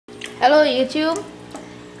Hello YouTube,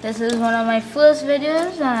 this is one of my first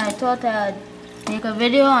videos and I thought I'd make a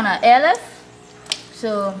video on an airlift.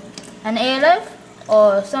 So an airlift,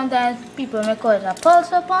 or sometimes people may call it a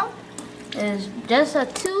pulsar pump, is just a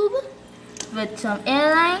tube with some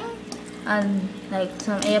airline and like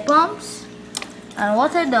some air pumps, and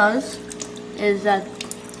what it does is that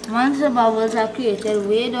once the bubbles are created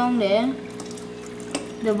way down there,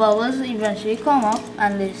 the bubbles eventually come up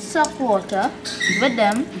and they suck water with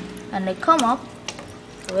them, and they come up,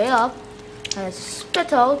 way up, and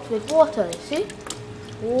spit out with water. You see?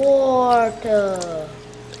 Water.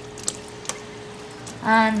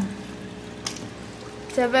 And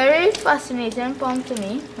it's a very fascinating pump to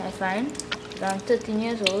me, I find. I'm 13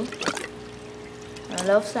 years old. I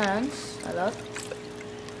love science a lot.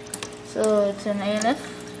 So it's an airlift.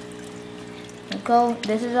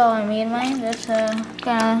 This is how I made mine. That's a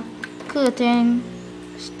kind of curtain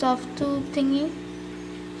stuffed tube thingy.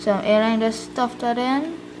 Some airline just stuffed that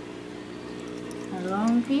in. A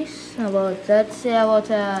long piece, let's say about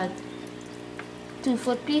a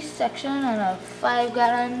 2-foot piece section and a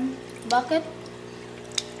 5-gallon bucket.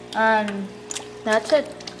 And that's it.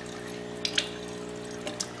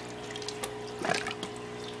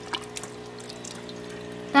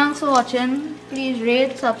 Thanks for watching. Please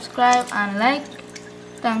rate, subscribe and like.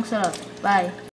 Thanks a lot. Bye.